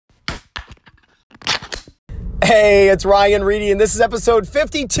Hey, it's Ryan Reedy, and this is episode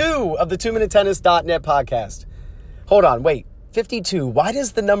 52 of the 2minutetennis.net podcast. Hold on, wait, 52. Why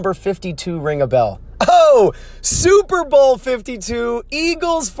does the number 52 ring a bell? Oh, Super Bowl 52,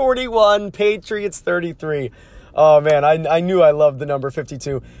 Eagles 41, Patriots 33. Oh, man, I knew I loved the number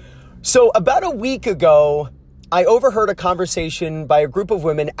 52. So about a week ago, I overheard a conversation by a group of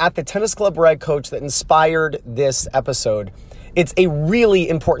women at the tennis club where I coach that inspired this episode. It's a really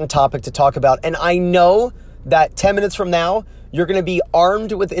important topic to talk about, and I know that 10 minutes from now, you're going to be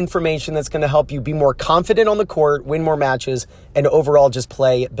armed with information that's going to help you be more confident on the court, win more matches, and overall just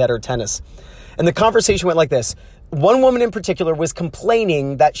play better tennis. And the conversation went like this. One woman in particular was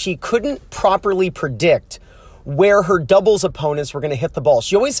complaining that she couldn't properly predict where her doubles opponents were going to hit the ball.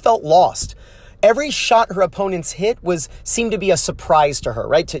 She always felt lost. Every shot her opponents hit seemed to be a surprise to her,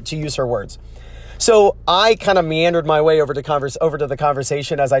 right? To use her words. So I kind of meandered my way over to the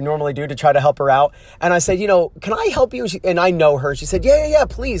conversation as I normally do to try to help her out. And I said, can I help you? And I know her. She said, yeah,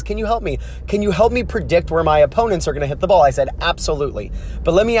 please. Can you help me? Can you help me predict where my opponents are going to hit the ball? I said, absolutely.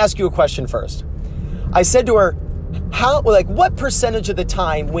 But let me ask you a question first. I said to her, what percentage of the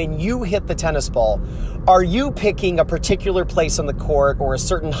time when you hit the tennis ball, are you picking a particular place on the court or a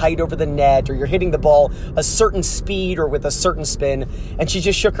certain height over the net, or you're hitting the ball a certain speed or with a certain spin? And she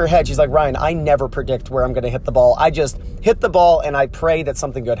just shook her head. She's like, Ryan, I never predict where I'm going to hit the ball. I just hit the ball and I pray that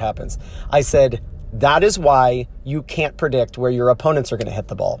something good happens. I said, that is why you can't predict where your opponents are going to hit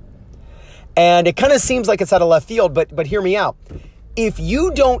the ball. And it kind of seems like it's out of left field, but hear me out. If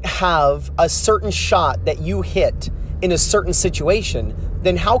you don't have a certain shot that you hit in a certain situation,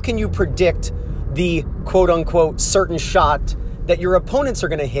 then how can you predict the quote-unquote certain shot that your opponents are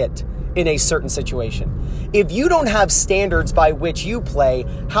going to hit in a certain situation? If you don't have standards by which you play,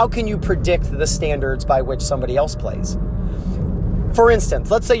 how can you predict the standards by which somebody else plays? For instance,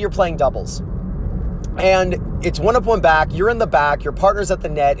 let's say you're playing doubles, and it's one up, one back, you're in the back, your partner's at the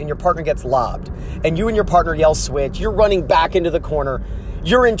net, and your partner gets lobbed. And you and your partner yell switch, you're running back into the corner,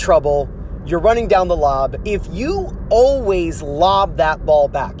 you're in trouble, you're running down the lob. If you always lob that ball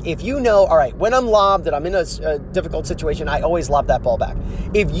back, if you know, all right, when I'm lobbed and I'm in a difficult situation, I always lob that ball back.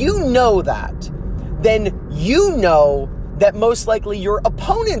 If you know that, then you know that most likely your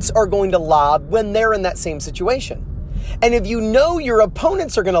opponents are going to lob when they're in that same situation. And if you know your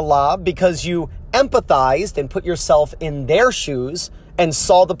opponents are going to lob because you empathized and put yourself in their shoes and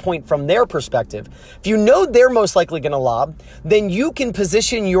saw the point from their perspective, if you know they're most likely going to lob, then you can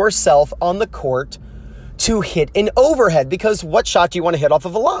position yourself on the court to hit an overhead, because what shot do you want to hit off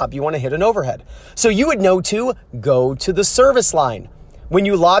of a lob? You want to hit an overhead. So you would know to go to the service line. When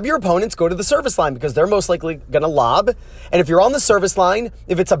you lob your opponents, go to the service line because they're most likely going to lob. And if you're on the service line,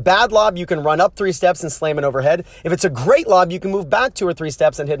 if it's a bad lob, you can run up 3 steps and slam an overhead. If it's a great lob, you can move back 2 or 3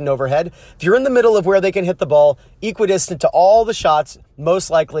 steps and hit an overhead. If you're in the middle of where they can hit the ball, equidistant to all the shots, most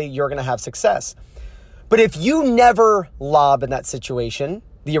likely you're going to have success. But if you never lob in that situation,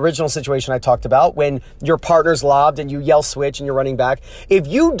 the original situation I talked about, when your partner's lobbed and you yell switch and you're running back, if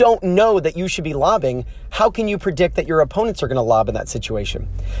you don't know that you should be lobbing, how can you predict that your opponents are going to lob in that situation?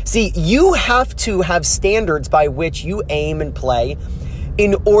 See, you have to have standards by which you aim and play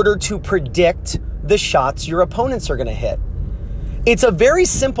in order to predict the shots your opponents are going to hit. It's a very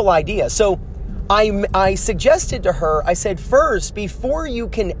simple idea. So I suggested to her, I said, first, before you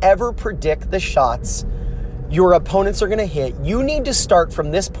can ever predict the shots your opponents are going to hit, you need to start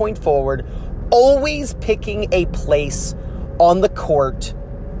from this point forward always picking a place on the court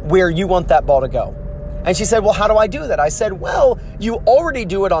where you want that ball to go. And she said, well, how do I do that? I said, well, you already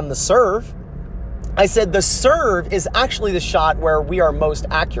do it on the serve. I said, the serve is actually the shot where we are most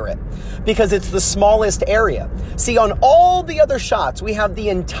accurate because it's the smallest area. See, on all the other shots, we have the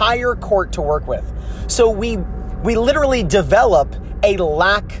entire court to work with. So we literally develop a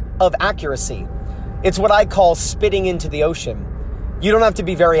lack of accuracy. It's what I call spitting into the ocean. You don't have to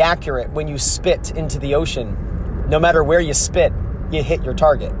be very accurate when you spit into the ocean. No matter where you spit, you hit your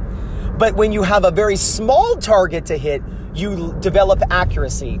target. But when you have a very small target to hit, you develop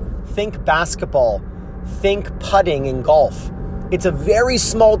accuracy. Think basketball. Think putting in golf. It's a very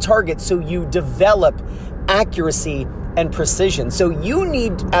small target, so you develop accuracy and precision. So you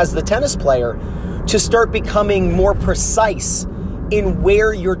need, as the tennis player, to start becoming more precise in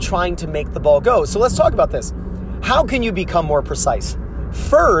where you're trying to make the ball go. So let's talk about this. How can you become more precise?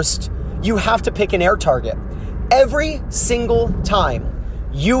 First, you have to pick an air target. Every single time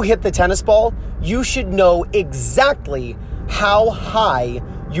you hit the tennis ball, you should know exactly how high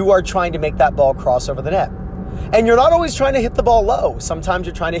you are trying to make that ball cross over the net. And you're not always trying to hit the ball low. Sometimes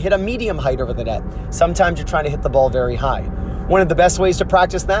you're trying to hit a medium height over the net. Sometimes you're trying to hit the ball very high. One of the best ways to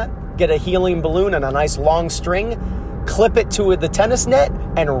practice that, get a helium balloon and a nice long string, clip it to the tennis net,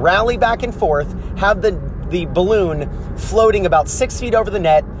 and rally back and forth. Have the balloon floating about 6 feet over the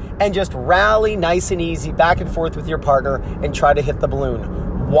net, and just rally nice and easy back and forth with your partner and try to hit the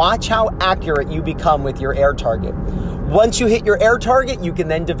balloon. Watch how accurate you become with your air target. Once you hit your air target, you can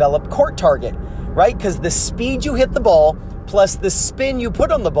then develop court target, right? Because the speed you hit the ball plus the spin you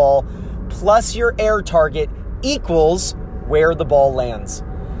put on the ball plus your air target equals where the ball lands.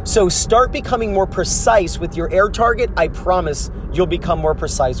 So start becoming more precise with your air target. I promise you'll become more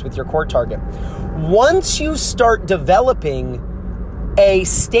precise with your court target. Once you start developing a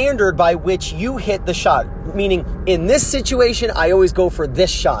standard by which you hit the shot, meaning in this situation, I always go for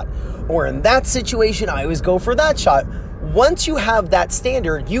this shot, or in that situation, I always go for that shot. Once you have that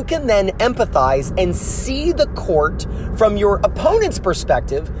standard, you can then empathize and see the court from your opponent's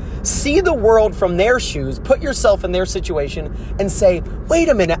perspective, see the world from their shoes, put yourself in their situation and say, wait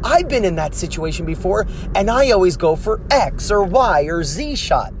a minute, I've been in that situation before and I always go for X or Y or Z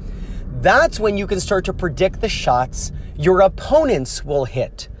shot. That's when you can start to predict the shots your opponents will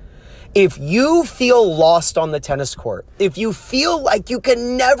hit. If you feel lost on the tennis court, if you feel like you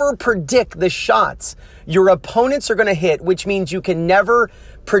can never predict the shots your opponents are going to hit, which means you can never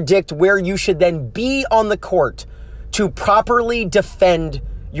predict where you should then be on the court to properly defend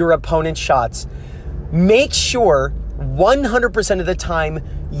your opponent's shots, make sure 100% of the time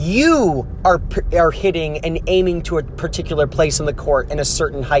you are hitting and aiming to a particular place in the court in a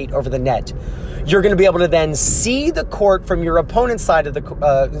certain height over the net. You're going to be able to then see the court from your opponent's side of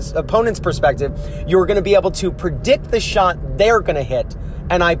the opponent's perspective. You're going to be able to predict the shot they're going to hit.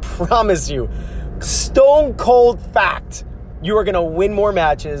 And I promise you, stone cold fact, you are going to win more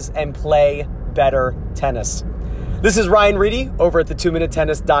matches and play better tennis. This is Ryan Reedy over at the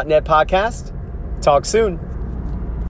 2minutetennis.net podcast. Talk soon.